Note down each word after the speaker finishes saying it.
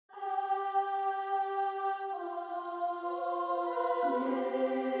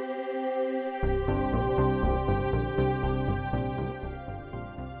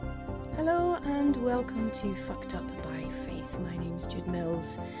Hello and welcome to Fucked Up by Faith. My name's Jude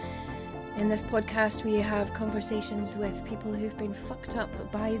Mills. In this podcast we have conversations with people who've been fucked up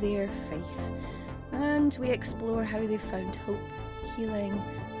by their faith, and we explore how they've found hope, healing,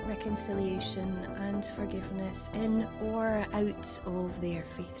 reconciliation and forgiveness in or out of their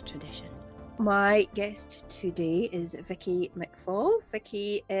faith tradition. My guest today is Vicky McFall.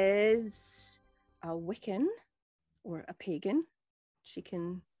 Vicky is a Wiccan or a pagan. She's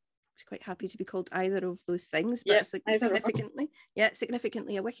quite happy to be called either of those things, but significantly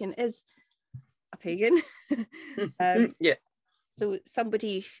a Wiccan is a pagan. So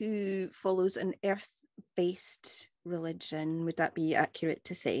somebody who follows an earth-based religion, would that be accurate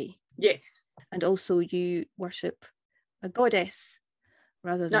to say? Yes. And also you worship a goddess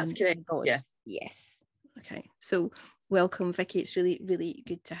rather than a god. Yeah. Yes. Okay. So welcome, Vicky. It's really, really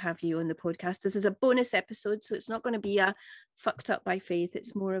good to have you on the podcast. This is a bonus episode, so it's not going to be a Fucked Up by Faith.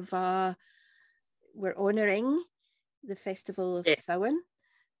 It's more of we're honouring the festival of Samhain.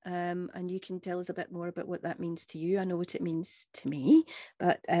 And you can tell us a bit more about what that means to you. I know what it means to me,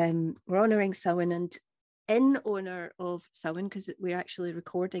 but we're honouring Samhain, and in honour of Samhain, because we're actually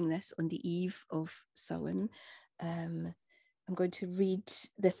recording this on the eve of Samhain, I'm going to read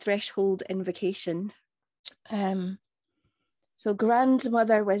the Threshold Invocation. So,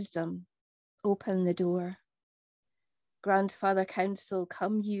 Grandmother Wisdom, open the door. Grandfather Council,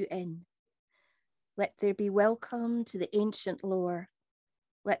 come you in. Let there be welcome to the ancient lore.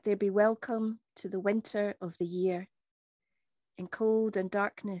 Let there be welcome to the winter of the year. In cold and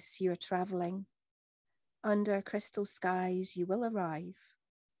darkness you are travelling. Under crystal skies you will arrive.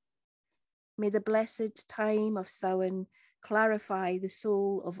 May the blessed time of Samhain clarify the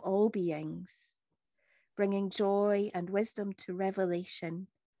soul of all beings, bringing joy and wisdom to revelation,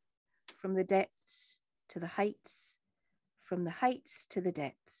 from the depths to the heights, from the heights to the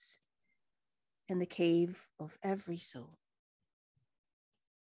depths, in the cave of every soul.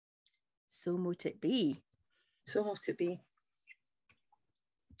 So mote it be. So mote it be.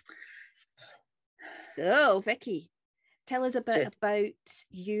 So, Vicky, tell us a bit about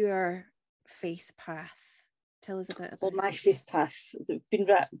your faith path. Tell us a bit about my faith path. It's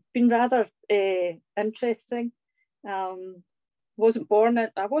been rather interesting. I wasn't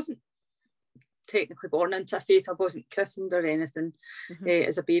technically born into a faith. I wasn't christened or anything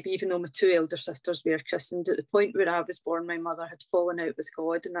as a baby, even though my two elder sisters were christened. At the point where I was born, my mother had fallen out with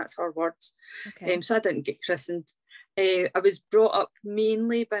God, and that's her words. So I didn't get christened. I was brought up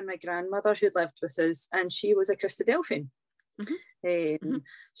mainly by my grandmother who lived with us, and she was a Christadelphian.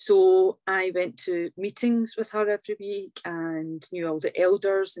 So I went to meetings with her every week and knew all the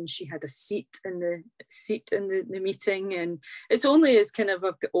elders, and she had a seat in the meeting. And it's only as kind of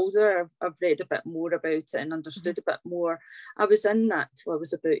I've got older, I've read a bit more about it and understood a bit more. I was in that till I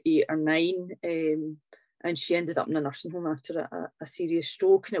was about 8 or 9, and she ended up in a nursing home after a serious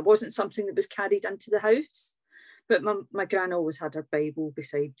stroke, and it wasn't something that was carried into the house. But my gran always had her Bible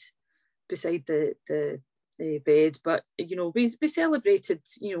beside the bed. But we celebrated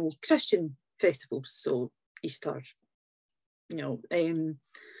Christian festivals, so Easter,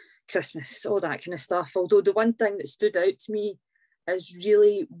 Christmas, all that kind of stuff. Although the one thing that stood out to me as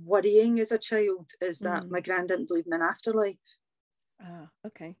really worrying as a child is that my gran didn't believe in an afterlife.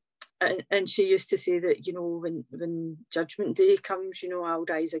 Okay. And she used to say that when Judgment Day comes, I'll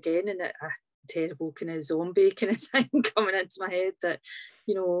rise again, and a terrible kind of zombie kind of thing coming into my head that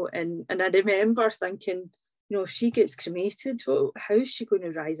and I remember thinking, if she gets cremated, well, how's she going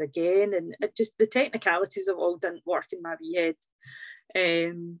to rise again? And it just, the technicalities of all didn't work in my wee head.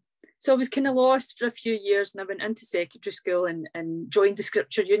 So I was kind of lost for a few years, and I went into secondary school and joined the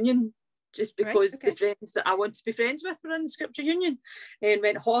Scripture Union, just because the friends that I wanted to be friends with were in the Scripture Union, and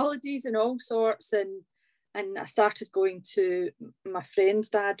went holidays and all sorts. And I started going to, my friend's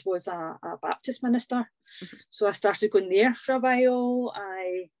dad was a Baptist minister. So I started going there for a while.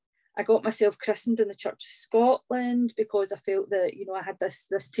 I got myself christened in the Church of Scotland because I felt that, I had this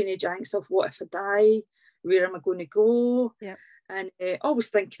teenage angst of what if I die? Where am I going to go? Yeah. And always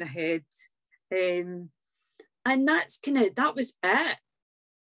thinking ahead. And that was it.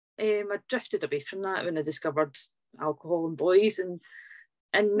 I drifted away from that when I discovered alcohol and boys, and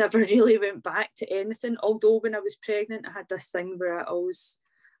never really went back to anything. Although when I was pregnant, I had this thing where I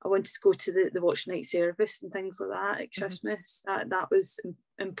wanted to go to the watch night service and things like that at Christmas. That was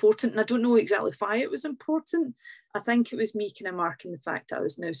important, and I don't know exactly why it was important. I think it was me kind of marking the fact that I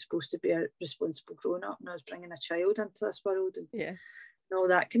was now supposed to be a responsible grown-up, and I was bringing a child into this world, and all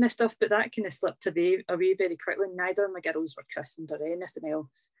that kind of stuff. But that kind of slipped away very quickly. Neither of my girls were christened or anything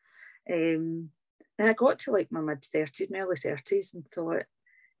else. And I got to like my mid-30s, my early 30s, and thought,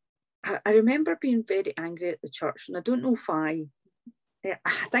 I remember being very angry at the church, and I don't know why.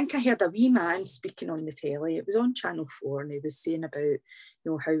 I think I heard a wee man speaking on the telly. It was on Channel 4, and he was saying about,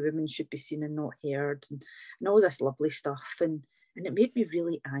 how women should be seen and not heard, and all this lovely stuff. And it made me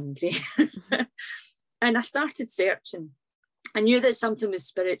really angry. And I started searching. I knew that something was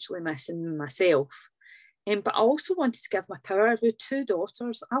spiritually missing in myself. But I also wanted to give my power. With 2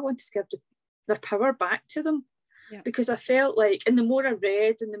 daughters, I wanted to give their power back to them. Yeah. Because I felt like, and the more I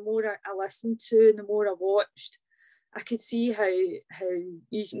read and the more I listened to and the more I watched, I could see how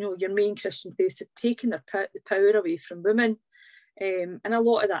your main Christian faith had taken the power away from women. And a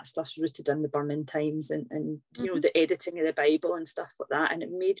lot of that stuff's rooted in the burning times and the editing of the Bible and stuff like that. And it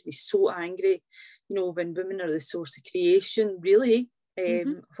made me so angry, when women are the source of creation, really.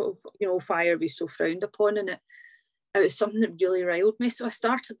 Fire was so frowned upon, and it was something that really riled me. So I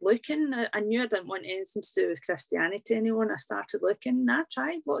started looking. I knew I didn't want anything to do with Christianity anymore. And I started looking, and I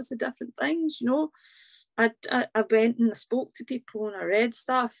tried lots of different things, I went and I spoke to people and I read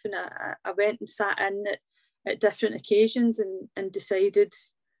stuff, and I went and sat in at different occasions and decided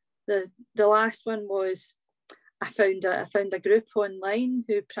the last one was I found a group online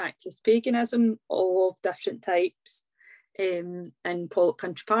who practiced paganism, all of different types, in Pollok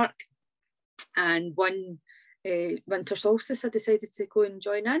Country Park. And one winter solstice I decided to go and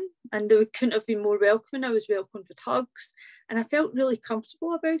join in, and they couldn't have been more welcoming. I was welcomed with hugs, and I felt really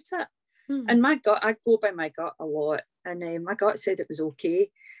comfortable about it. And my gut, I go by my gut a lot, and my gut said it was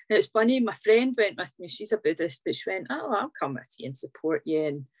okay. And it's funny, my friend went with me, she's a Buddhist, but she went, oh, I'll come with you and support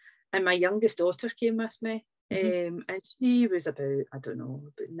you. And my youngest daughter came with me, and she was about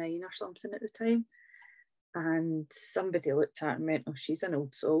 9 or something at the time. And somebody looked at her and went, oh, she's an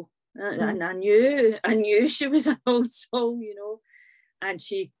old soul. And I knew she was an old soul, And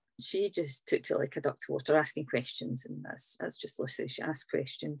she just took to like a duck to water, asking questions, and that's just Lucy. She asked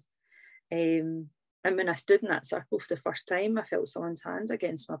questions. And when I stood in that circle for the first time, I felt someone's hands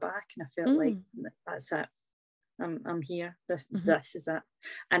against my back, and I felt like, that's it. I'm here. This is it.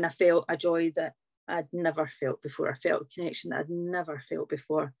 And I felt a joy that I'd never felt before. I felt a connection that I'd never felt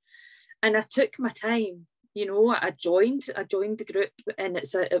before. And I took my time. I joined the group, and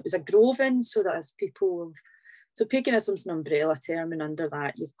it was a Groven, so that's people. So paganism's an umbrella term, and under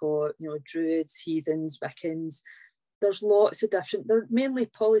that you've got Druids, heathens, Wiccans. There's lots of different. They're mainly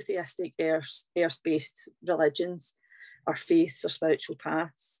polytheistic, earth-based religions, or faiths, or spiritual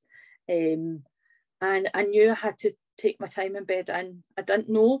paths. And I knew I had to take my time in bed in. I didn't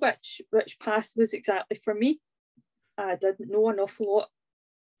know which path was exactly for me. I didn't know an awful lot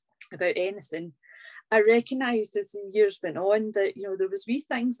about anything. I recognised as the years went on that, there was wee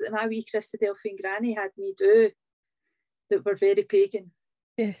things that my wee Christadelphian granny had me do that were very pagan.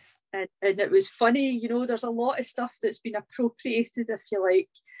 Yes. And it was funny, there's a lot of stuff that's been appropriated, if you like.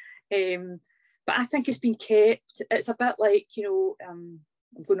 But I think it's been kept. It's a bit like, I'm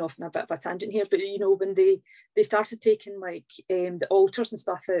going off on a bit of a tangent here, but, when they started taking like the altars and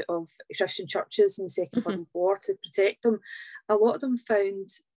stuff out of Christian churches in the Second World War to protect them, a lot of them found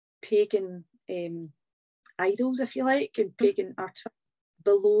pagan idols, if you like, and pagan artifacts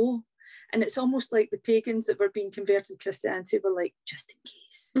below. And it's almost like the pagans that were being converted to Christianity were like, just in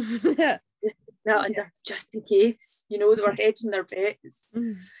case. Just in case. They were hedging their bets.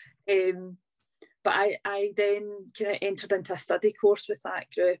 But I then kind of entered into a study course with that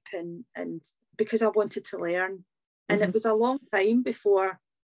group, and because I wanted to learn. And it was a long time before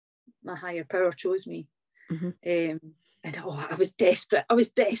my higher power chose me. And I was desperate,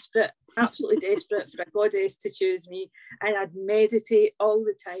 absolutely desperate for a goddess to choose me. And I'd meditate all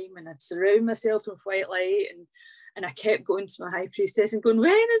the time, and I'd surround myself with white light, and I kept going to my high priestess and going,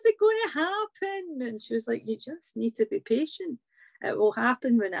 when is it going to happen? And she was like, you just need to be patient. It will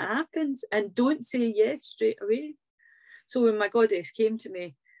happen when it happens, and don't say yes straight away. So when my goddess came to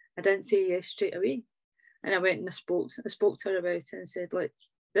me, I didn't say yes straight away. And I went and I spoke to her about it and said, look,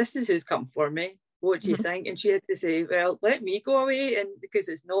 this is who's come for me. What do you think? And she had to say, well, let me go away, and because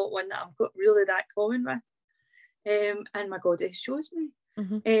it's not one that I've got really that common with. And my goddess chose me.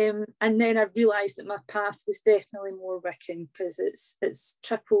 And then I realised that my path was definitely more Wiccan, because it's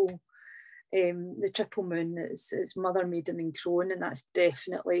triple, the triple moon, it's Mother, Maiden and Crone, and that's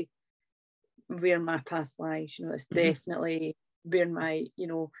definitely where my path lies. It's definitely where my,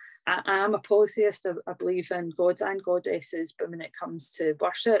 I am a polytheist. I believe in gods and goddesses, but when it comes to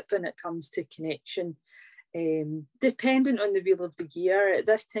worship and it comes to connection, dependent on the wheel of the year, at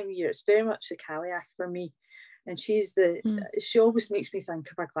this time of year, it's very much the Cailleach for me. And she always makes me think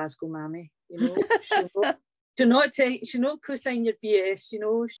of a Glasgow mammy, she'll not co-sign your BS,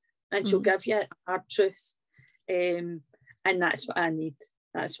 and she'll give you a hard truth. And that's what I need.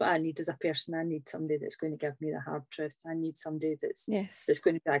 That's what I need as a person. I need somebody that's going to give me the hard truth. I need somebody that's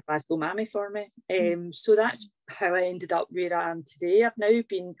going to be a Glasgow mammy for me. So that's how I ended up where I am today. I've now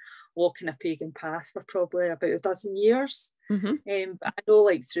been walking a pagan path for probably about a dozen years. But I know,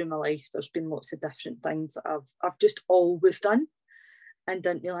 like, through my life, there's been lots of different things that I've just always done and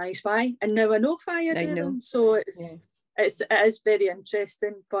didn't realise why. And now I know why I do them. So it is very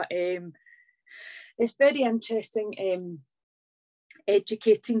interesting. But it's very interesting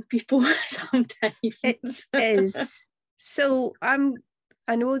educating people sometimes. It is. So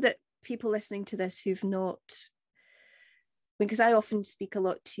I know that people listening to this who've not, because I often speak a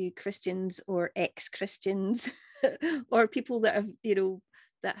lot to Christians or ex-Christians or people that have,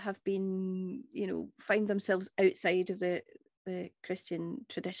 that have been, find themselves outside of the Christian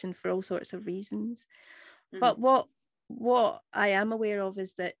tradition for all sorts of reasons. But what I am aware of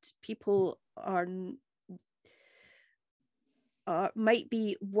is that people might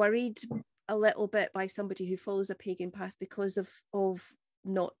be worried a little bit by somebody who follows a pagan path because of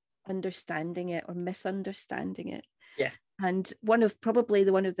not understanding it or misunderstanding it. Yeah. And one of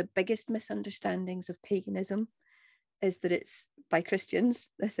the biggest misunderstandings of paganism is that it's by Christians.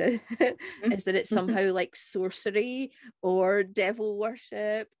 Is that it's somehow like sorcery or devil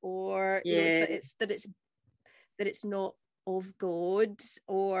worship, or that it's not of God,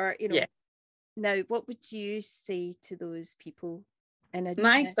 or Now, what would you say to those people?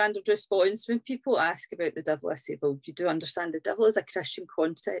 My standard response when people ask about the devil, I say, well, you do understand the devil is a Christian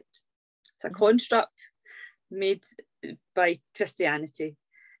concept. It's a construct made by Christianity.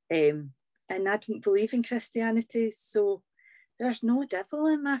 And I don't believe in Christianity, so there's no devil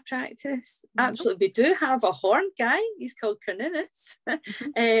in my practice. Absolutely. We do have a horned guy. He's called Cernunnos.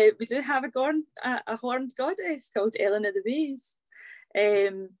 We do have a horned goddess called Ellen of the Ways.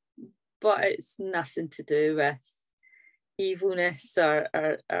 But it's nothing to do with evilness or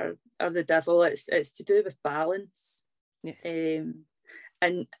the devil. It's to do with balance. Yes.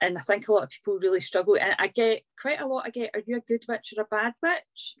 And I think a lot of people really struggle. And I get quite a lot. Are you a good witch or a bad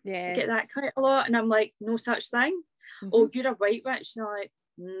witch? Yeah. I get that quite a lot. And I'm like, no such thing. Oh, you're a white witch. And I'm like,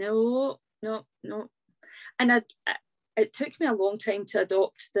 no. And it took me a long time to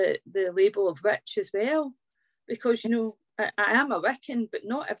adopt the label of witch as well. Because, I am a Wiccan, but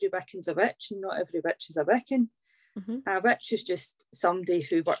not every Wiccan's a witch, and not every witch is a Wiccan. A witch is just somebody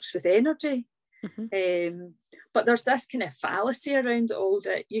who works with energy. But there's this kind of fallacy around it all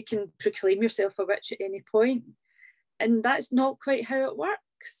that you can proclaim yourself a witch at any point, and that's not quite how it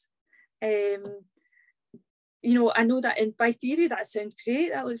works. I know that by theory that sounds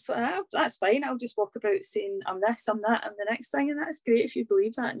great. That looks like that's fine. I'll just walk about saying I'm this, I'm that, I'm the next thing, and that's great if you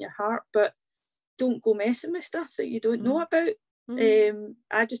believe that in your heart. But don't go messing with stuff that you don't know about.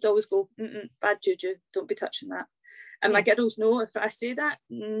 I just always go, bad juju, don't be touching that. And my girls know if I say that,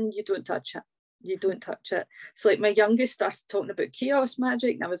 you don't touch it. You don't touch it. So like my youngest started talking about chaos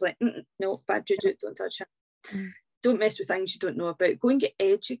magic, and I was like, no, bad juju, don't touch it. Don't mess with things you don't know about. Go and get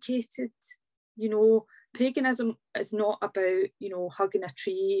educated. Paganism is not about, hugging a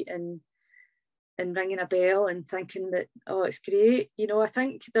tree and ringing a bell and thinking that, oh, it's great. I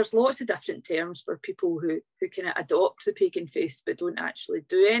think there's lots of different terms for people who kind of adopt the pagan faith but don't actually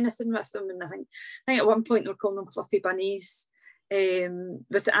do anything with them. And I think at one point they were calling them fluffy bunnies.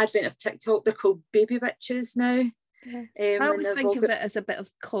 With the advent of TikTok, they're called baby witches now. Yes. I always think of it as a bit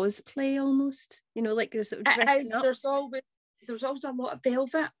of cosplay almost. Like there's sort of dressing up. There's always a lot of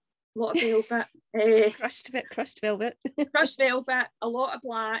velvet. Crushed velvet. Crushed velvet, a lot of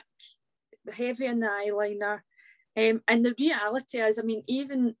black, heavy in the eyeliner. And the reality is,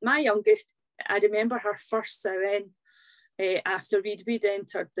 even my youngest, I remember her first Samhain after we'd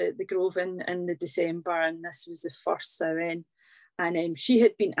entered the Grove in the December, and this was the first Samhain. And she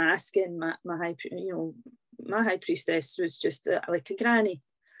had been asking my high priestess was just like a granny.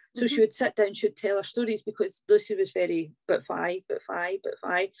 So she would sit down, she would tell her stories, because Lucy was very, but five.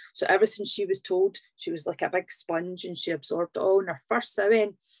 So everything she was told, she was like a big sponge and she absorbed it all. And her first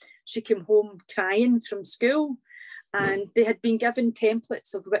Samhain, she came home crying from school, and they had been given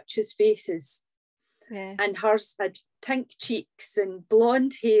templates of witches' faces. Yes. And hers had pink cheeks and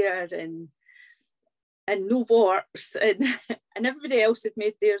blonde hair and no warts, and everybody else had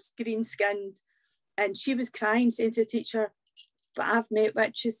made theirs green skinned. And she was crying, saying to the teacher, but I've met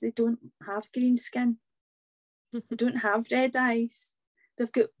witches, they don't have green skin. They don't have red eyes. They've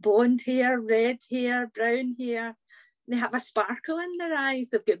got blonde hair, red hair, brown hair. They have a sparkle in their eyes.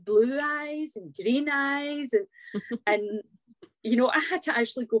 They've got blue eyes and green eyes. And I had to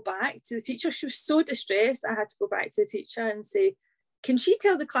actually go back to the teacher. She was so distressed. I had to go back to the teacher and say, can she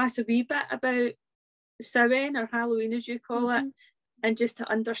tell the class a wee bit about Samhain, or Halloween as you call it, and just to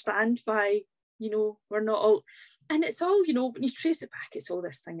understand why, you know, we're not all, and it's all, you know, when you trace it back, it's all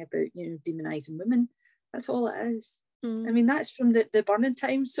this thing about, you know, demonising women. That's all it is. I mean, that's from the burning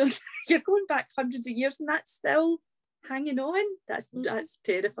time. So you're going back hundreds of years and that's still hanging on. That's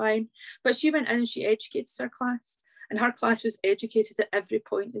terrifying. But she went in and she educated her class, and her class was educated at every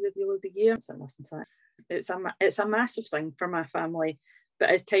point of the wheel of the year. So listen to that. It's a massive thing for my family.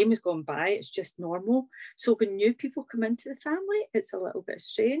 But as time has gone by, it's just normal. So when new people come into the family, it's a little bit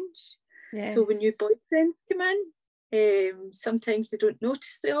strange. Yes. So when new boyfriends come in, sometimes they don't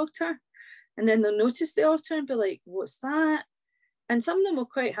notice the altar. And then they'll notice the altar and be like, what's that? And some of them will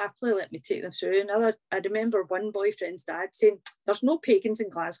quite happily let me take them through. I remember one boyfriend's dad saying, there's no pagans in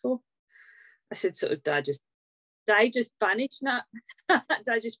Glasgow. I said, so did I just banish that? Did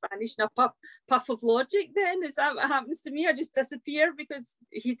I just banish a puff of logic then? Is that what happens to me? I just disappear because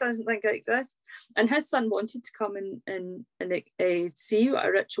he doesn't think I exist? And his son wanted to come and see what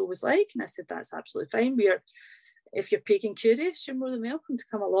a ritual was like. And I said, that's absolutely fine. If you're pagan curious, you're more than welcome to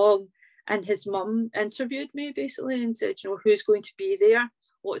come along. And his mum interviewed me basically and said, you know, who's going to be there?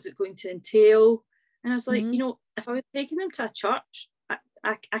 What is it going to entail? And I was like, you know, if I was taking him to a church,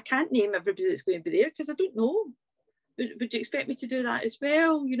 I can't name everybody that's going to be there because I don't know. Would you expect me to do that as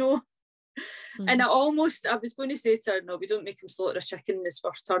well, you know? And I was going to say to her, no, we don't make him slaughter a chicken in his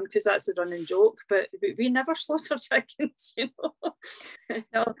first turn because that's a running joke, but we never slaughter chickens, you know?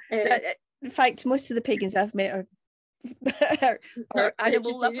 No, in fact, most of the pagans I've met are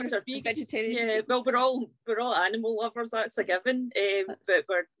animal lovers or vegetarians. Yeah, well, we're all animal lovers, that's a given.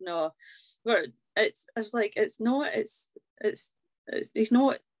 But he's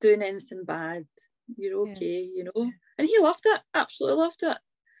not doing anything bad. You're okay, you know. And he loved it, absolutely loved it.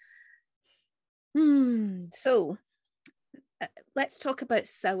 So let's talk about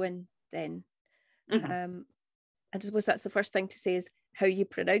Samhain then. I suppose that's the first thing to say is how you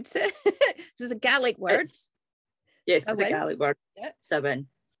pronounce it. This is a Gaelic word. Yes, it's a Gaelic word. Samhain.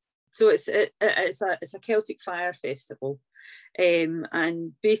 So it's a Celtic fire festival,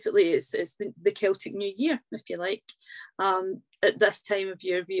 and basically it's the Celtic New Year, if you like. At this time of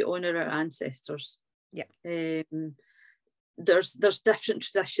year, we honour our ancestors. Yeah. There's different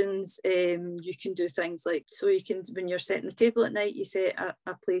traditions. You can do things like, so you can, when you're setting the table at night, you set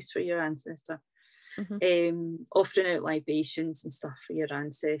a place for your ancestor. Offering out libations and stuff for your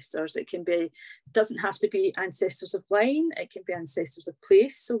ancestors. Doesn't have to be ancestors of wine, it can be ancestors of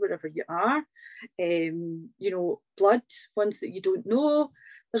place, so wherever you are. You know, blood, ones that you don't know.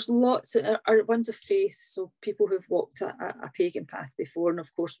 There's lots are ones of faith, so people who've walked a pagan path before, and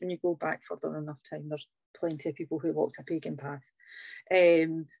of course when you go back further enough time, there's plenty of people who walked a pagan path.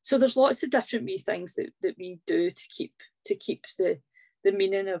 So there's lots of different wee things that we do to keep the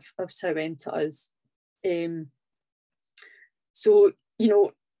meaning of Samhain to us. So, you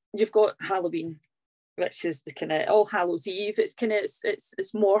know, you've got Halloween, which is the kind of All Hallows Eve. It's kind of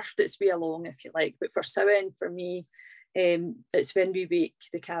it's morphed its way along, if you like. But for Samhain, for me, it's when we wake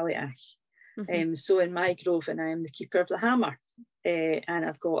the Cailleach. So in my Groven, I am the keeper of the hammer, and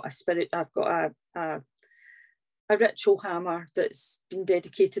I've got a ritual hammer that's been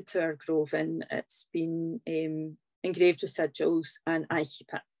dedicated to our Groven. It's been engraved with sigils, and I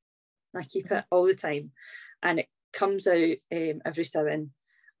keep it. I keep it all the time, and it comes out every Samhain.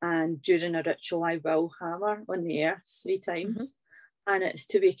 And during a ritual, I will hammer on the earth 3 times, and it's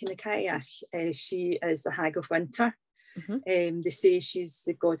to waken the Cailleach. She is the Hag of Winter. They say she's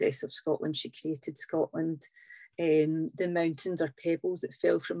the goddess of Scotland. She created Scotland. The mountains are pebbles that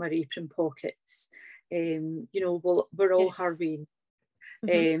fell from her apron pockets. You know, we're all her rain.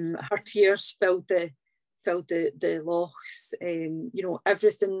 Her tears filled the lochs, you know,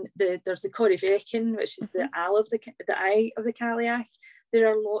 everything. There's the Corryvreckan, which is the eye of the Cailleach. There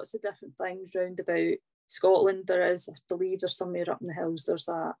are lots of different things round about Scotland. There is, I believe, there's somewhere up in the hills, there's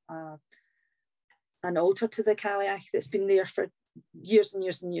an altar to the Cailleach that's been there for years and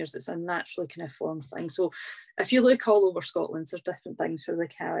years and years. It's a naturally kind of formed thing. So if you look all over Scotland, there's different things for the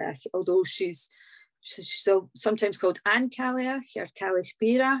Cailleach, although she's still sometimes called Anne Cailleach or Cailleach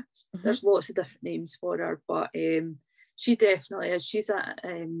Bera. There's lots of different names for her, but she definitely is. She's a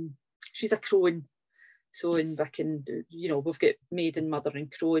crone. So in Wiccan, you know, we've got maiden, mother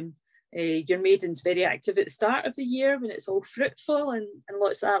and crone. Your maiden's very active at the start of the year when it's all fruitful and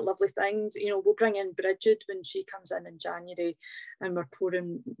lots of that lovely things. You know, we'll bring in Bridget when she comes in January, and we're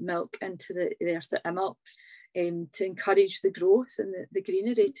pouring milk into the earth at Imilk to encourage the growth and the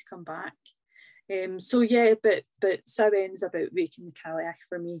greenery to come back. So yeah, but Samhain's about waking the Cailleach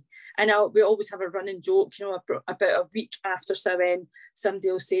for me. And we always have a running joke, you know, about a week after Samhain,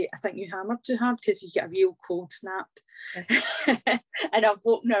 somebody will say, I think you hammered too hard because you get a real cold snap. And I've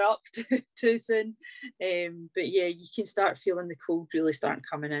woken her up too soon. But yeah, you can start feeling the cold really starting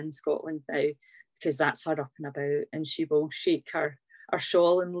coming in Scotland now, because that's her up and about, and she will shake her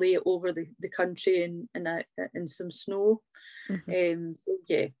shawl and lay it over the country in some snow. So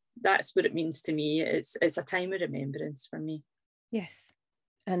yeah, that's what it means to me. It's a time of remembrance for me. Yes.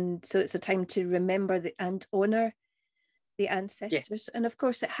 And so it's a time to remember and honour the ancestors. Yeah. And of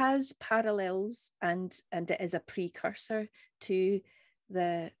course, it has parallels, and it is a precursor to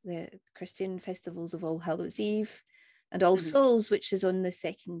the Christian festivals of All Hallows Eve and All Souls, which is on the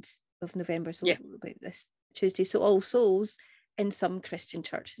 2nd of November, so about this Tuesday. So All Souls, in some Christian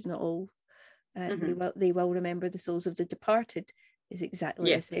churches, not all, they will remember the souls of the departed, is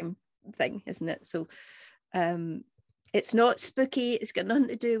exactly the same thing, isn't it? So it's not spooky. It's got nothing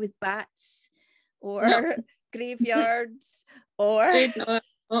to do with bats or graveyards or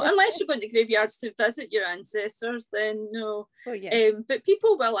unless you're going to graveyards to visit your ancestors, then no. Oh, yes. But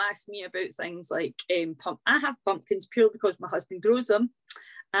people will ask me about things like I have pumpkins purely because my husband grows them,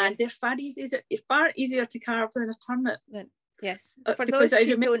 and they're far easier to carve than a turnip. Yes. For those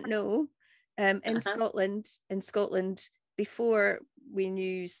who don't know, in Scotland, before we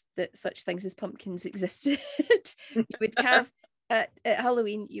knew that such things as pumpkins existed, you would carve at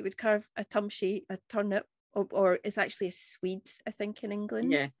Halloween. You would carve a tumshy, a turnip, or it's actually a swede, I think, in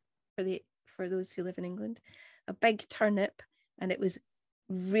England. Yeah. For those who live in England, a big turnip, and it was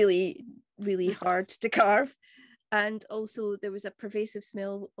really, really hard to carve, and also there was a pervasive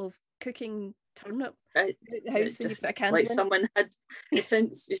smell of cooking turnip at the house when you put a candle like in. Someone had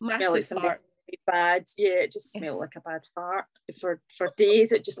since smell like something bad. Yeah, it just smelled like a bad fart for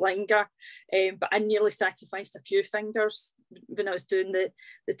days. It just linger. But I nearly sacrificed a few fingers when I was doing the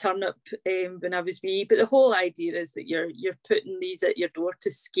turnip when I was wee. But the whole idea is that you're putting these at your door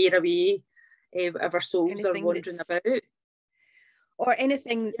to scare away whatever souls are wandering about. Or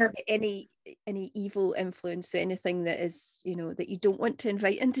anything, any evil influence, anything that is, you know, that you don't want to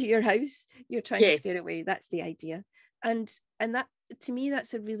invite into your house, you're trying to scare away. That's the idea. And that, to me,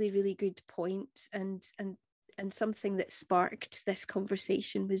 that's a really, really good point. And something that sparked this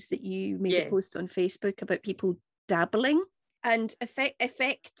conversation was that you made a post on Facebook about people dabbling and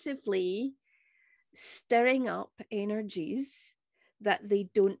effectively stirring up energies that they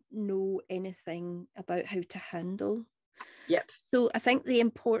don't know anything about how to handle. Yep. So I think the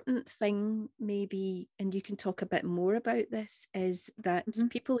important thing, maybe, and you can talk a bit more about this, is that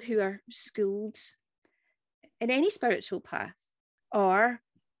people who are schooled in any spiritual path are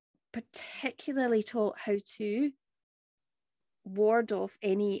particularly taught how to ward off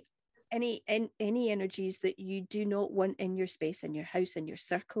any energies that you do not want in your space, in your house, in your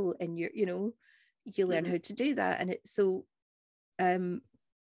circle, in your, you know, you learn how to do that. And it's so and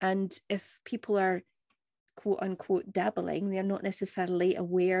if people are quote unquote dabbling, they're not necessarily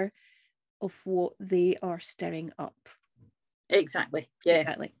aware of what they are stirring up. Exactly. Yeah.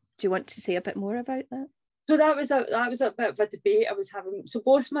 Exactly. Do you want to say a bit more about that? So that was a bit of a debate I was having. So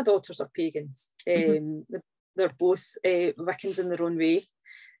both my daughters are pagans. They're both Wiccans in their own way.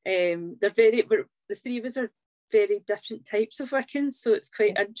 The three of us are very different types of Wiccans, so it's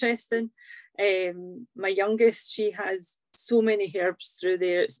quite interesting. My youngest, she has so many herbs through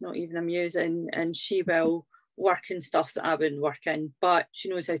there, it's not even amusing, and she will work in stuff that I wouldn't work in, but she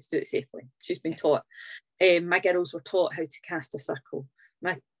knows how to do it safely. She's been taught. My girls were taught how to cast a circle.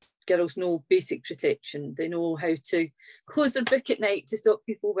 My girls know basic protection. They know how to close their book at night to stop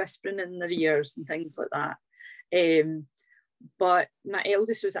people whispering in their ears and things like that. But my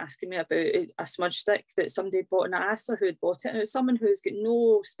eldest was asking me about a smudge stick that somebody had bought, and I asked her who had bought it, and it was someone who's got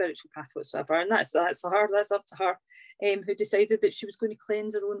no spiritual path whatsoever, and that's up to her, who decided that she was going to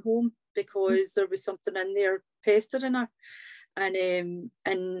cleanse her own home because there was something in there pestering her. And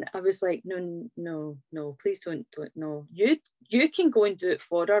I was like, no, please don't, no. You can go and do it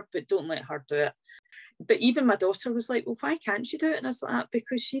for her, but don't let her do it. But even my daughter was like, well, why can't she do it? And I was like,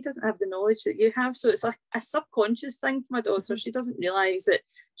 because she doesn't have the knowledge that you have. So it's like a subconscious thing for my daughter. She doesn't realise that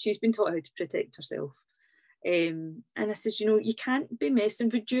she's been taught how to protect herself. And I said, you can't be messing.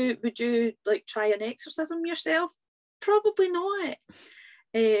 Would you like try an exorcism yourself? Probably not.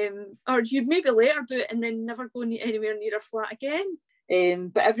 Or you'd maybe let her do it and then never go anywhere near her flat again.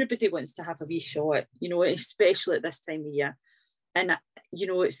 But everybody wants to have a wee shot, especially at this time of year. And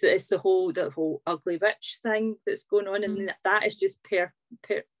it's the whole ugly witch thing that's going on, and that is just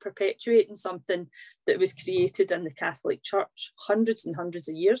perpetuating something that was created in the Catholic Church hundreds and hundreds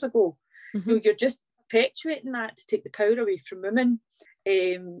of years ago. You know, you're just perpetuating that to take the power away from women.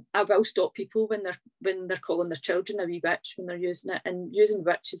 I will stop people when they're calling their children a wee witch when they're using it, and using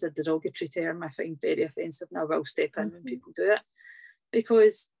witch is a derogatory term I find very offensive, and I will step in when people do it,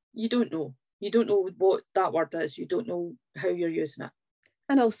 because you don't know what that word is, you don't know how you're using it.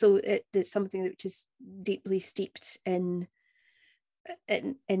 And also it's something which is deeply steeped in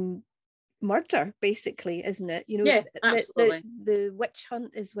murder, basically, isn't it? You know, yeah, absolutely. The witch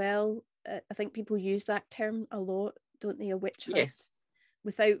hunt as well. I think people use that term a lot, don't they? A witch hunt. Yes.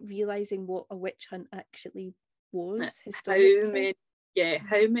 Without realizing what a witch hunt actually was historically.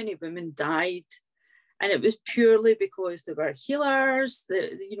 How many women died, and it was purely because they were healers.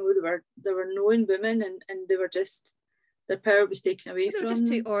 They were known women, and they were just, their power was taken away from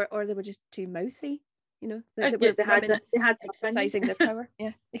them. Or they were just too mouthy. You know, they had exercising their power.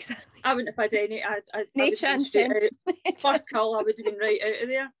 Yeah, exactly. I wouldn't have had any. First call, I would have been right out of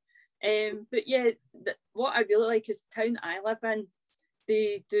there. But yeah, what I really like is the town I live in.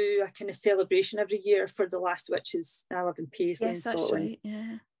 They do a kind of celebration every year for the last witches. I live in Paisley, in Scotland. That's right.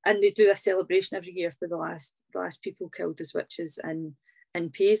 Yeah. And they do a celebration every year for the last people killed as witches in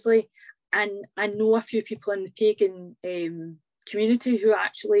Paisley. And I know a few people in the pagan community who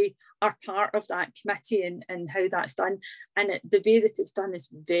actually are part of that committee and how that's done. And the way that it's done is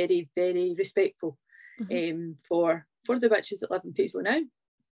very, very respectful for the witches that live in Paisley now.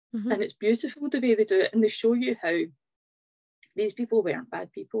 And it's beautiful the way they do it. And they show you how these people weren't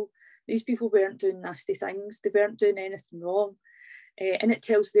bad people. These people weren't doing nasty things. They weren't doing anything wrong. And it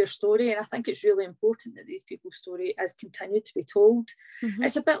tells their story. And I think it's really important that these people's story is continued to be told.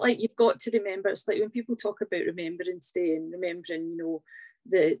 It's a bit like you've got to remember. It's like when people talk about Remembrance Day and remembering, you know,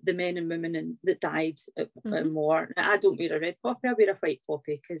 the men and women that died in war. Now, I don't wear a red poppy. I wear a white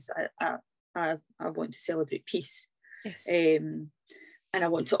poppy because I want to celebrate peace. Yes. And I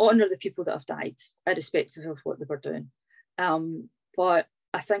want to honour the people that have died, irrespective of what they were doing. But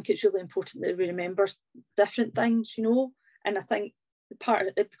I think it's really important that we remember different things, you know. And I think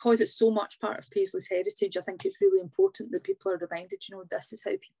because it's so much part of Paisley's heritage, I think it's really important that people are reminded, you know, this is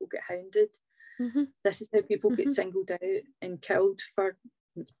how people get hounded. This is how people get singled out and killed for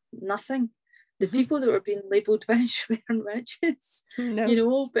nothing. The people that were being labelled witch weren't witches, you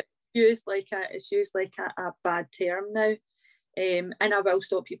know, but it's used like a bad term now. And I will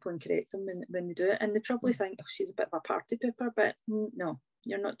stop people and correct them when they do it. And they probably think, oh, she's a bit of a party pooper, but no,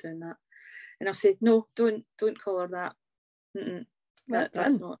 you're not doing that. And I've said, no, don't call her that.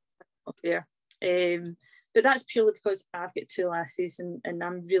 That's not fair. But that's purely because I've got two lassies and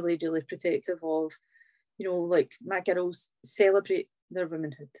I'm really, really protective of, you know, like my girls celebrate their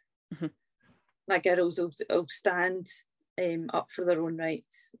womanhood. My girls will stand up for their own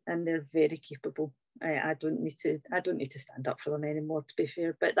rights, and they're very capable. I don't need to stand up for them anymore, to be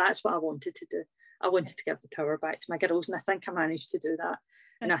fair. But that's what I wanted to do. I wanted to give the power back to my girls, and I think I managed to do that.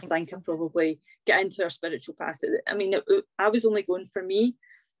 And I think I probably get into our spiritual path. I mean, I was only going for me,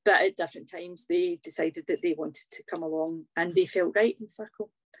 but at different times they decided that they wanted to come along, and they felt right in the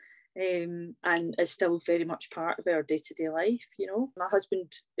circle. And it's still very much part of our day-to-day life, you know. My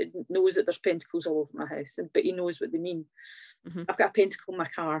husband knows that there's pentacles all over my house, but he knows what they mean. I've got a pentacle in my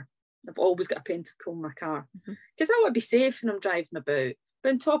car. I've always got a pentacle in my car because I want to be safe when I'm driving about. But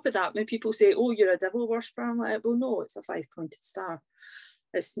on top of that, when people say, oh, you're a devil worshipper, I'm like, well, no, it's a 5-pointed star.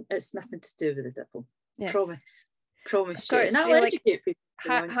 It's nothing to do with the devil. Yes. Promise you. And I'll educate people.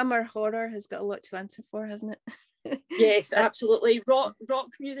 Hammer Horror has got a lot to answer for, hasn't it? Yes, absolutely. Rock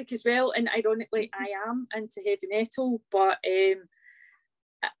music as well. And ironically, I am into heavy metal, but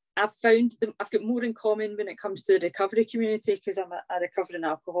I've found I've got more in common when it comes to the recovery community, because I'm a recovering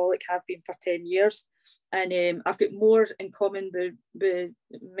alcoholic, have been for 10 years. And I've got more in common with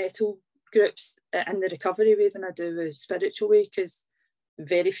metal groups in the recovery way than I do with spiritual way, because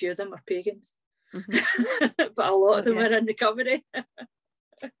very few of them are pagans. But a lot of them are in recovery.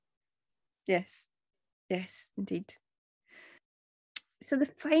 Yes, indeed. So the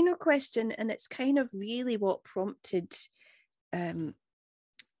final question, and it's kind of really what prompted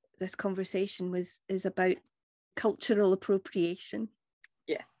this conversation, is about cultural appropriation.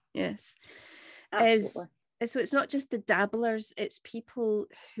 Yeah. Yes. Absolutely. So it's not just the dabblers, it's people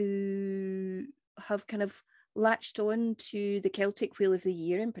who have kind of latched on to the Celtic Wheel of the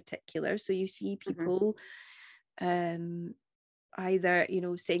Year in particular. So you see people either, you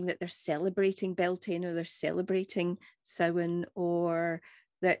know, saying that they're celebrating Beltane, or they're celebrating Samhain, or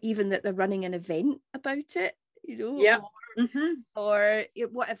that they're running an event about it, you know, or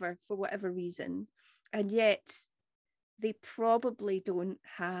whatever, for whatever reason. And yet they probably don't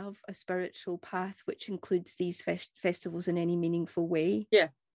have a spiritual path which includes these festivals in any meaningful way. Yeah.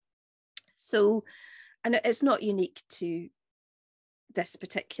 So, and it's not unique to this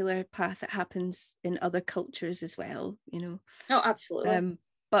particular path. It happens in other cultures as well, you know. Oh, absolutely.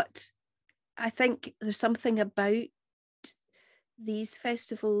 But I think there's something about these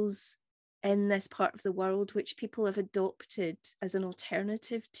festivals in this part of the world which people have adopted as an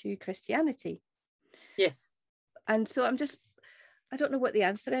alternative to Christianity. Yes. And so I don't know what the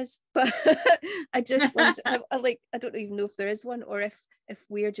answer is, but I just want I don't even know if there is one, or if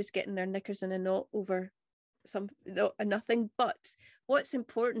we're just getting our knickers in a knot over nothing. But what's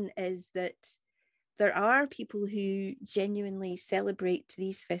important is that there are people who genuinely celebrate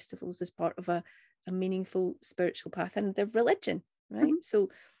these festivals as part of a meaningful spiritual path and their religion, right? Mm-hmm. So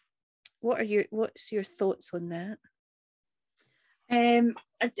what's your thoughts on that?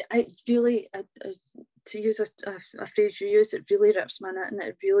 I really, to use a phrase you use, it really rips my nut, and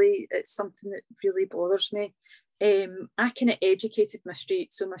it's something that really bothers me. I kind of educated my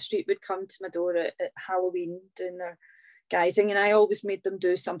street, so my street would come to my door at Halloween doing their guising, and I always made them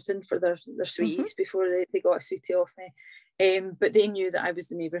do something for their sweeties mm-hmm. before they got a sweetie off me. But they knew that I was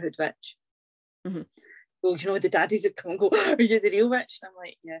the neighbourhood witch. Mm-hmm. So, you know, the daddies would come and go, "Are you the real witch?" And I'm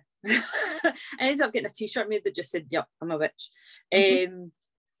like, "Yeah." I ended up getting a t-shirt made that just said, "Yep, I'm a witch." Mm-hmm.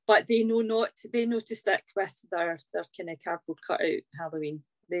 But they know to stick with their kind of cardboard cutout Halloween.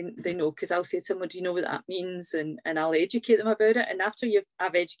 They know, because I'll say to them, "Do you know what that means?" And I'll educate them about it. And after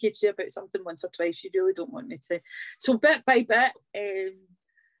I've educated you about something once or twice, you really don't want me to. So bit by bit,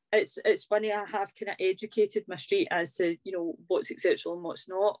 it's funny, I have kind of educated my street as to, you know, what's acceptable and what's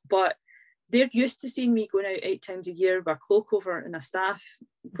not. But they're used to seeing me going out 8 times a year with a cloak over and a staff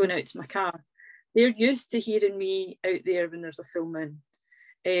going out to my car. They're used to hearing me out there when there's a full moon,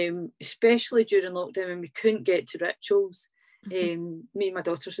 especially during lockdown when we couldn't get to rituals. Me and my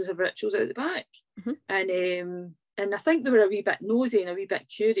daughters would have rituals out the back. Mm-hmm. And I think they were a wee bit nosy and a wee bit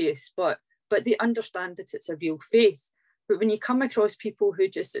curious, but they understand that it's a real faith. But when you come across people who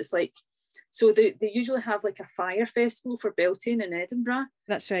just, it's like, so they usually have like a fire festival for Beltane in Edinburgh.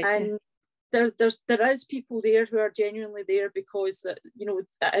 That's right. And yeah. There is people there who are genuinely there because that, you know,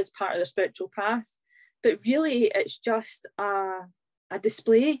 that is part of their spiritual path. But really, it's just a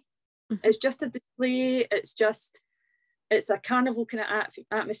display. Mm-hmm. It's just a display. It's a carnival kind of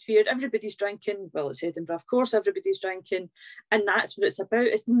atmosphere. Everybody's drinking. Well, it's Edinburgh, of course. Everybody's drinking, and that's what it's about.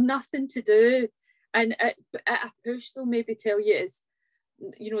 It's nothing to do. And at a push, they'll maybe tell you is,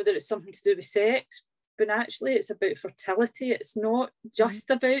 you know, that it's something to do with sex. But actually it's about fertility. It's not just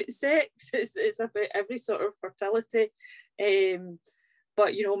about sex. It's about every sort of fertility.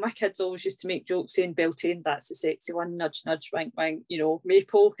 But, you know, my kids always used to make jokes saying Beltane, that's the sexy one, nudge, nudge, wink, wink, you know,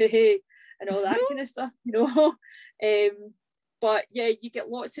 maple, hey, and all that kind of stuff, you know. But yeah, you get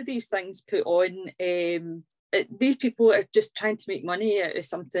lots of these things put on. These people are just trying to make money out of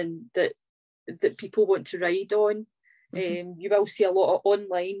something that people want to ride on. Mm-hmm. You will see a lot of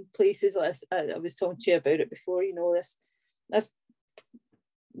online places like this. I was talking to you about it before, you know, this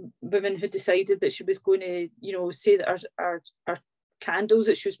woman who decided that she was going to, you know, say that our candles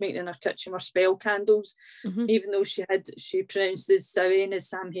that she was making in her kitchen were spell candles, mm-hmm. even though she pronounced the Samhain as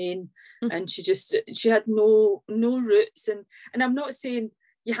Samhain, mm-hmm. and she had no roots. And I'm not saying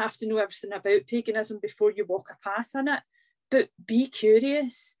you have to know everything about paganism before you walk a path in it, but be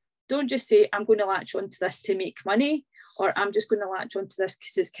curious. Don't just say, I'm going to latch onto this to make money, or I'm just going to latch onto this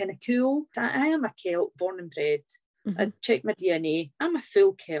because it's kind of cool. I am a Celt, born and bred. Mm-hmm. I checked my DNA. I'm a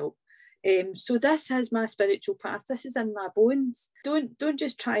full Celt. So this is my spiritual path. This is in my bones. Don't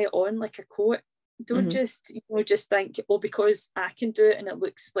just try it on like a coat. Don't mm-hmm. just think, oh, because I can do it and it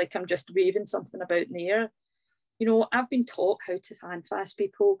looks like I'm just waving something about in the air. You know, I've been taught how to fan fast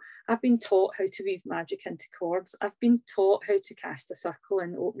people. I've been taught how to weave magic into cords. I've been taught how to cast a circle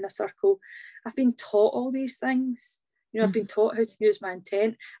and open a circle. I've been taught all these things. You know, mm-hmm. I've been taught how to use my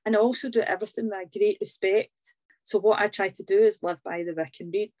intent, and I also do everything with great respect. So what I try to do is live by the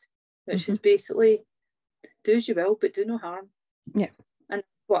Wiccan Rede, which mm-hmm. is basically do as you will, but do no harm. Yeah. And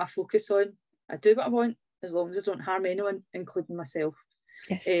what I focus on, I do what I want as long as I don't harm anyone, including myself.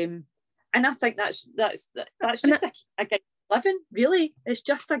 Yes. And I think that's just a guide to living, really. It's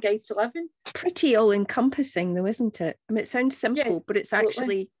just a guide to living. Pretty all-encompassing, though, isn't it? I mean, it sounds simple, yeah, but it's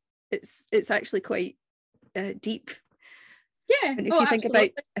actually quite deep. Yeah. And if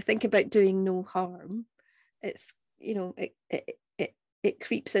you think about doing no harm, it's, you know, it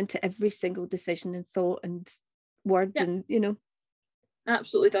creeps into every single decision and thought and word, yeah. And, you know.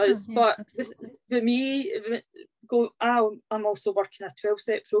 Absolutely does. Yeah, but absolutely. For me, I'm also working a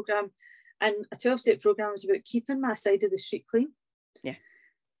 12-step program. And a 12-step program is about keeping my side of the street clean. Yeah.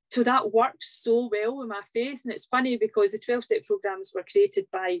 So that works so well with my faith. And it's funny because the 12-step programs were created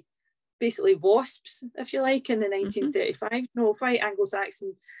by basically WASPs, if you like, in the 1935, white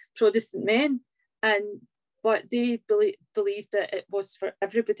Anglo-Saxon Protestant men. But they believed that it was for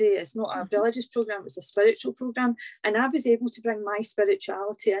everybody. It's not a religious program, it's a spiritual program. And I was able to bring my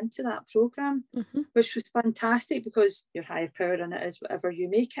spirituality into that program, which was fantastic, because your higher power in it is whatever you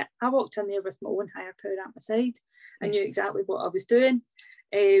make it. I walked in there with my own higher power at my side. I knew exactly what I was doing.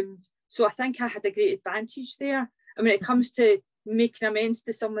 So I think I had a great advantage there. And when it comes to making amends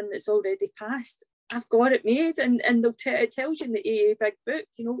to someone that's already passed, I've got it made. And it tells you in the AA Big Book,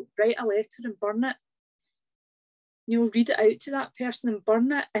 you know, write a letter and burn it. You know, read it out to that person and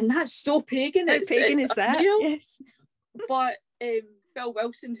burn it. And that's so pagan. How pagan is that? Yes. But Bill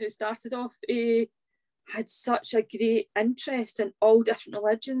Wilson, who started off, had such a great interest in all different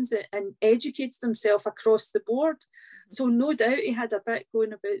religions and educated himself across the board. So no doubt he had a bit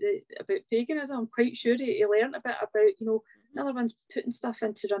going about paganism. I'm quite sure he learned a bit about, you know, another one's putting stuff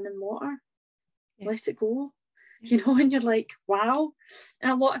into running water. Let it go. You know, and you're like, wow.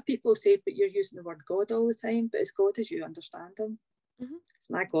 And a lot of people say, but you're using the word God all the time, but it's God as you understand him. It's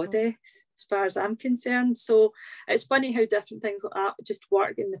my goddess, as far as I'm concerned. So it's funny how different things like that just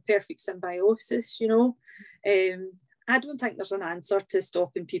work in the perfect symbiosis, you know. I don't think there's an answer to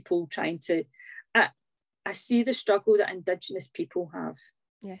stopping people trying to... I see the struggle that Indigenous people have.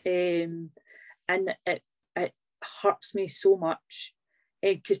 Yes. And it hurts me so much,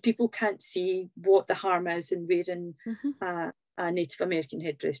 because people can't see what the harm is in wearing a Native American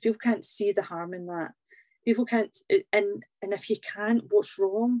headdress. People can't see the harm in that. People can't, and if you can't, what's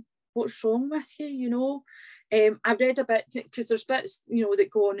wrong? What's wrong with you, you know? I read a bit, because there's bits, you know,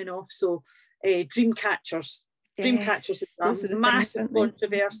 that go on and off. So dream catchers. Dream catchers is a massive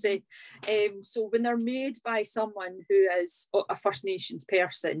controversy. So when they're made by someone who is a First Nations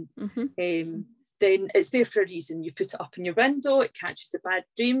person, then it's there for a reason. You put it up in your window, it catches the bad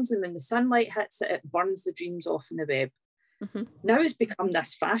dreams, and when the sunlight hits it, it burns the dreams off in the web. Now it's become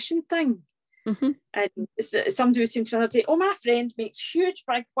this fashion thing. And somebody was saying to me the other day, oh, my friend makes huge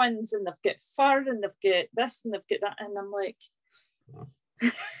big ones, and they've got fur, and they've got this, and they've got that. And I'm like,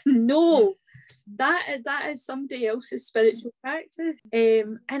 no, that is somebody else's spiritual practice.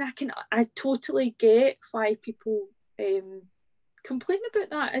 And I totally get why people complain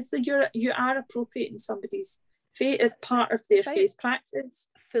about that. It's that you are appropriating somebody's faith as part of their faith practice.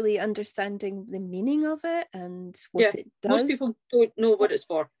 Fully understanding the meaning of it and what it does. Most people don't know what it's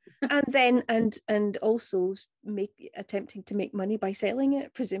for. and also attempting to make money by selling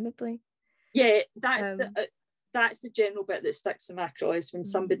it, presumably. Yeah, that's the general bit that sticks in my craw, is when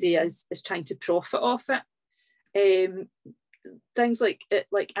somebody is trying to profit off it. Things like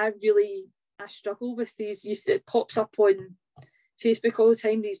I struggle with these. It pops up on Facebook all the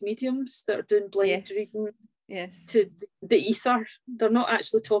time, these mediums that are doing blind reading to the ether. They're not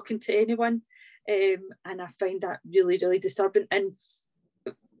actually talking to anyone. And I find that really, really disturbing. And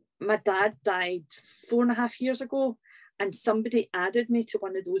my dad died 4.5 years ago, and somebody added me to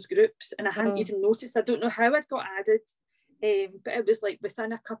one of those groups, and I hadn't even noticed. I don't know how I'd got added, but it was like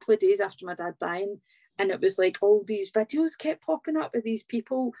within a couple of days after my dad dying, and it was like all these videos kept popping up with these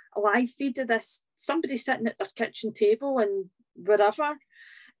people, a live feed of this, somebody sitting at their kitchen table and wherever,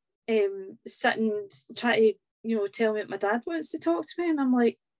 sitting, trying to, you know, tell me that my dad wants to talk to me, and I'm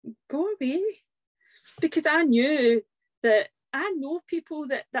like, go away. Because I knew that I know people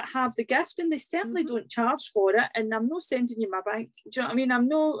that have the gift, and they certainly don't charge for it. And I'm not sending you my bank. Do you know what I mean? I'm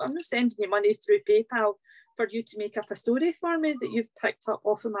not sending you money through PayPal for you to make up a story for me that you've picked up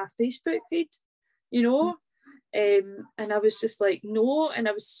off of my Facebook feed, you know? And I was just like, no. And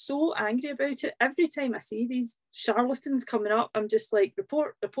I was so angry about it. Every time I see these charlatans coming up, I'm just like,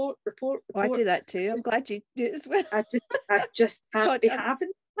 report. Oh, I do that too. I'm glad you do it as well. I just can't be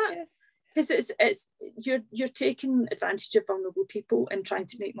having that. Yes. Because it's you're taking advantage of vulnerable people and trying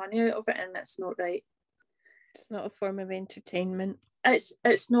to make money out of it, and it's not right. It's not a form of entertainment.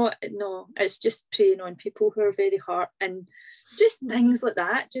 It's not, no, it's just preying on people who are very hurt, and just things like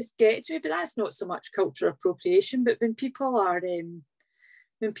that just get to me. But that's not so much cultural appropriation. But when people are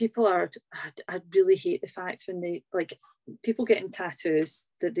I really hate the fact when they, like, people getting tattoos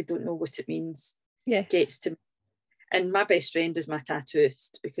that they don't know what it means. Gets to me. And my best friend is my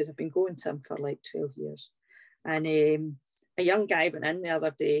tattooist, because I've been going to him for like 12 years. And a young guy went in the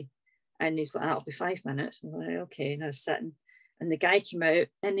other day, and he's like, that'll be 5 minutes. And I'm like, okay. And I was sitting, and the guy came out,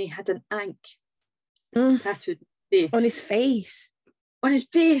 and he had an ankh tattooed on his face. On his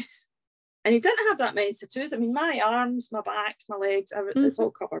face. And he didn't have that many tattoos. I mean, my arms, my back, my legs, it's all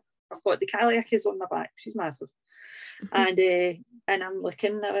covered. I've got the Kaliakis on my back. She's massive. And I'm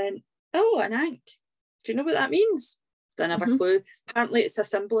looking, and I went, oh, an ankh. Do you know what that means? Didn't have a clue. Apparently it's a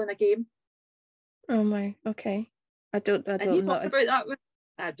symbol in a game. Oh my, okay. I don't and he's talking about that with,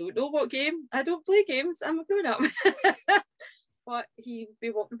 I don't know what game. I don't play games. I'm a grown up. But he'd be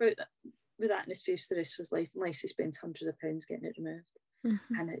walking about with that in his face the rest of his life unless he spends hundreds of pounds getting it removed.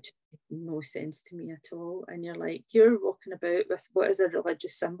 And it just made no sense to me at all. And you're like, you're walking about with what is a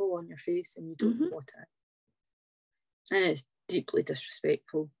religious symbol on your face and you don't know what it is. And it's deeply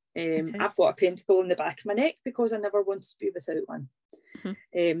disrespectful. I've got a pentacle in the back of my neck because I never wanted to be without one.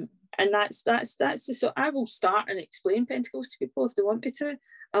 And that's so I will start and explain pentacles to people if they want me to.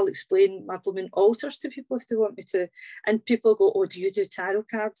 I'll explain my blooming altars to people if they want me to. And people go, oh, do you do tarot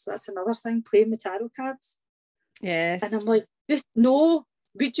cards? That's another thing, playing with tarot cards. Yes. And I'm like, just no.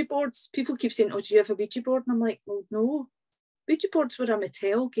 Ouija boards, people keep saying, oh, do you have a Ouija board? And I'm like, well, no. Ouija boards were a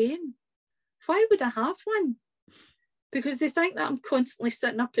Mattel game. Why would I have one? Because they think that I'm constantly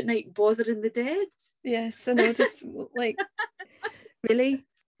sitting up at night bothering the dead. Yes, I know, just like, really?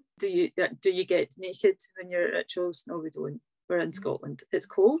 Do you get naked when you're at rituals? No, we don't. We're in Scotland. It's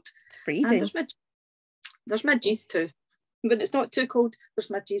cold. It's freezing. And there's midges too. When it's not too cold, there's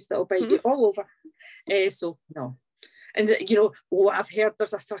midges that'll bite you all over. So no. And I've heard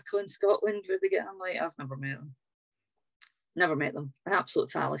there's a circle in Scotland where they get. I'm like, I've never met them. Never met them. An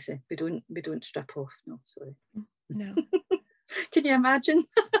absolute fallacy. We don't strip off. No, sorry. No. Can you imagine?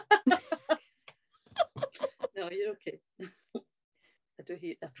 No, you're okay. I do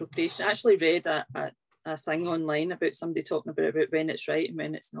hate appropriation. I actually read a thing online about somebody talking about when it's right and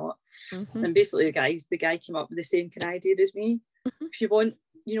when it's not. And basically the guy came up with the same kind of idea as me. If you want,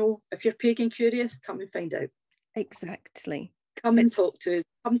 if you're pagan curious, come and find out. Exactly. Come and talk to us.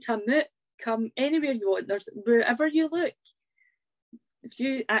 Come to a moot. Come anywhere you want. There's wherever you look. If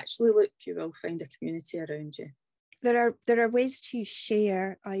you actually look, you will find a community around you. There are ways to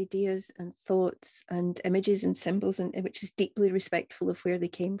share ideas and thoughts and images and symbols, and which is deeply respectful of where they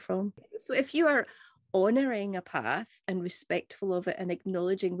came from. So if you are honouring a path and respectful of it and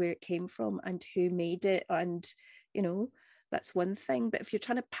acknowledging where it came from and who made it, and that's one thing. But if you're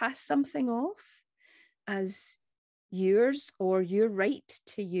trying to pass something off as yours or your right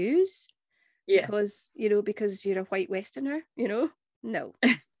to use, because you're a white Westerner, no. No.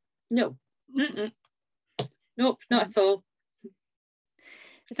 Nope, not at all.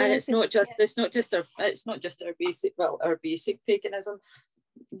 And it's not just our basic paganism.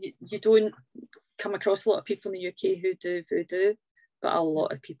 You don't come across a lot of people in the UK who do voodoo, but a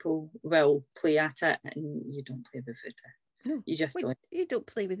lot of people will play at it, and you don't play with voodoo. No, you just don't. You don't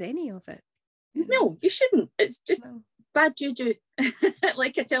play with any of it. No, you shouldn't. It's just bad juju.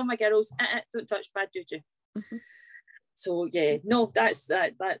 Like I tell my girls, don't touch bad juju. So that's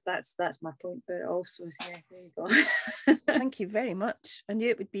my point. But also, there you go. Thank you very much. I knew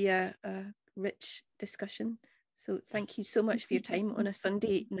it would be a rich discussion. So thank you so much for your time on a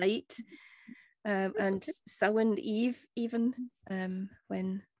Sunday night, and Samhain Eve, even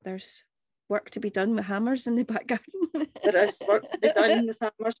when there's work to be done with hammers in the back garden. There is work to be done with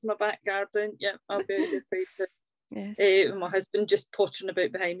hammers in my back garden. Yeah, I'll be able. Yes. My husband just pottering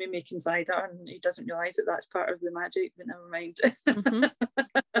about behind me making cider, and he doesn't realise that that's part of the magic, but never mind.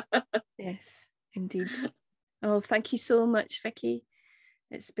 Yes, indeed. Oh, thank you so much, Vicky.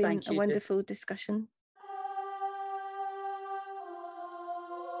 It's been a wonderful discussion.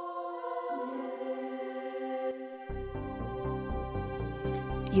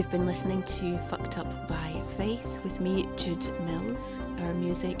 You've been listening to Fucked Up by Faith with me, Jude Mills. Our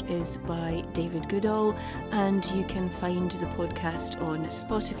music is by David Goodall, and you can find the podcast on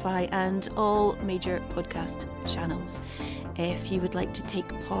Spotify and all major podcast channels. If you would like to take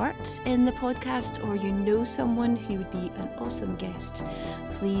part in the podcast, or you know someone who would be an awesome guest,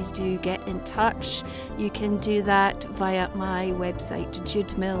 please do get in touch. You can do that via my website,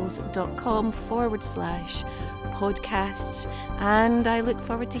 judemills.com/podcast, and I look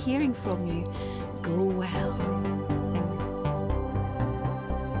forward to hearing from you. Go well.